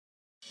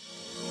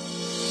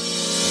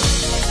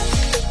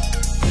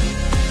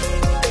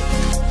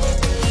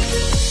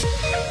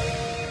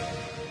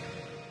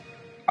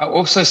I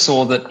also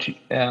saw that,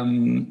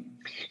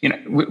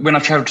 when I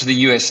travel to the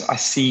US, I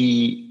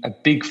see a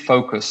big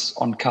focus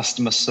on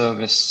customer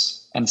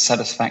service and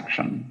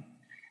satisfaction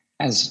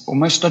as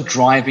almost a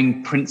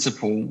driving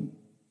principle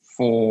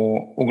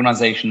for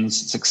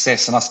organizations'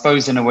 success. And I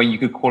suppose in a way you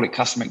could call it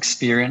customer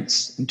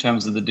experience in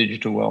terms of the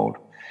digital world.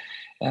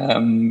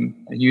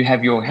 You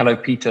have your Hello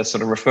Peter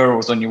sort of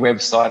referrals on your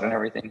website and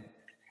everything.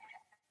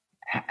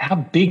 How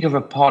big of a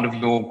part of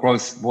your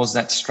growth was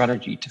that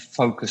strategy to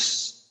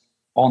focus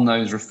on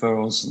those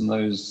referrals and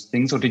those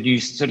things, or did you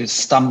sort of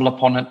stumble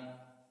upon it?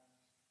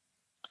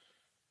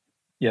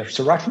 Yeah,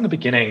 so right from the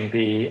beginning,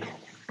 the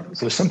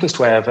simplest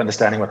way of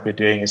understanding what we're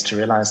doing is to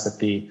realize that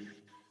the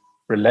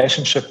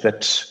relationship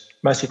that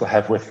most people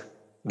have with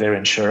their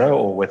insurer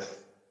or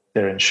with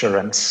their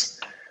insurance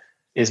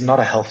is not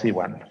a healthy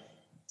one,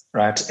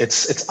 right?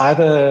 It's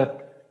either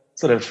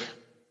sort of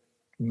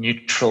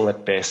neutral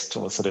at best,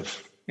 or sort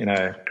of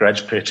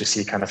grudge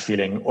purchasey kind of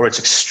feeling, or it's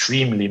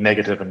extremely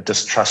negative and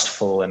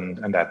distrustful and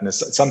that, and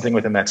there's something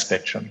within that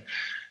spectrum.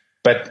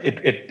 But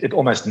it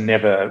almost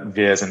never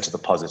veers into the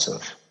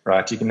positive,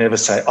 right? You can never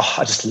say, oh,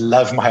 I just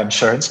love my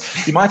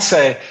insurance. You might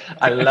say,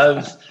 I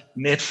love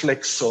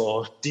Netflix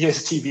or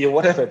DSTV or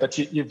whatever, but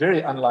you're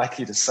very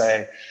unlikely to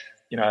say,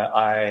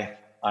 I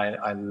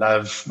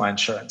love my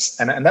insurance.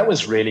 And that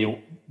was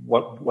really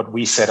what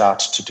we set out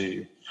to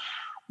do,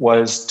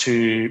 was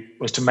to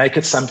make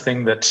it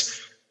something that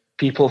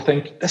people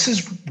think, this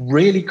is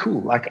really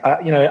cool. Like,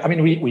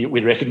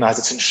 we recognize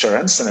it's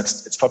insurance and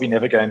it's probably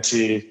never going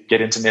to get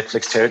into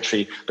Netflix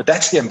territory, but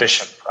that's the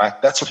ambition, right?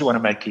 That's what we want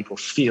to make people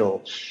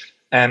feel.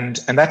 And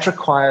that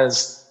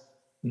requires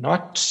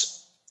not,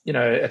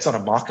 it's not a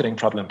marketing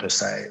problem per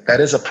se. That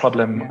is a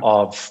problem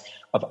of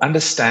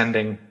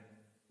understanding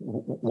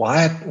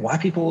why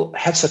people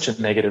have such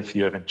a negative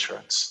view of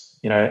insurance,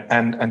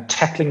 and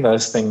tackling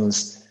those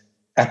things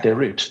at their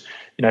root.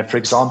 For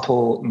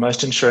example,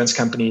 most insurance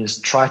companies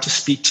try to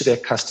speak to their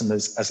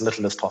customers as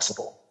little as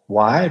possible.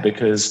 Why?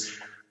 Because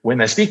when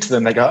they speak to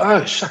them, they go,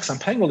 oh, shucks, I'm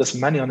paying all this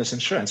money on this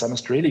insurance. I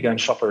must really go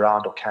and shop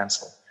around or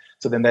cancel.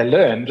 So then they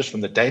learn just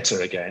from the data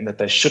again that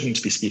they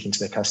shouldn't be speaking to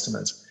their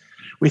customers.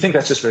 We think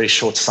that's just very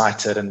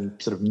short-sighted and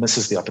sort of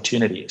misses the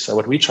opportunity. So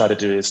what we try to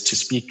do is to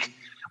speak,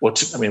 we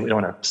don't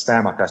want to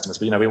spam our customers,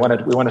 but we want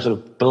to sort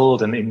of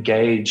build an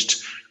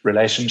engaged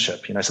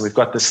relationship. So we've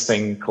got this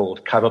thing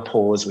called Cover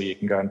Pause, where you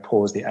can go and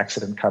pause the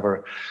accident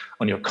cover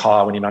on your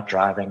car when you're not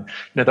driving.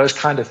 Those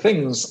kind of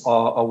things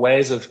are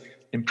ways of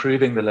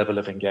improving the level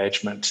of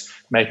engagement,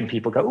 making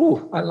people go,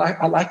 oh,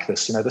 I like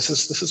this. This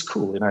is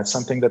cool. It's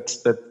something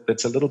that's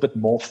a little bit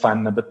more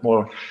fun, a bit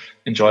more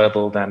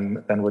enjoyable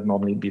than would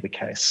normally be the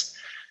case.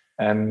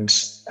 And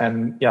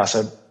that's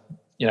a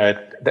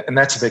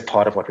big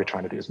part of what we're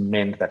trying to do, is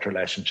mend that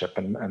relationship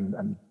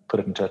and put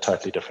it into a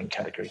totally different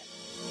category.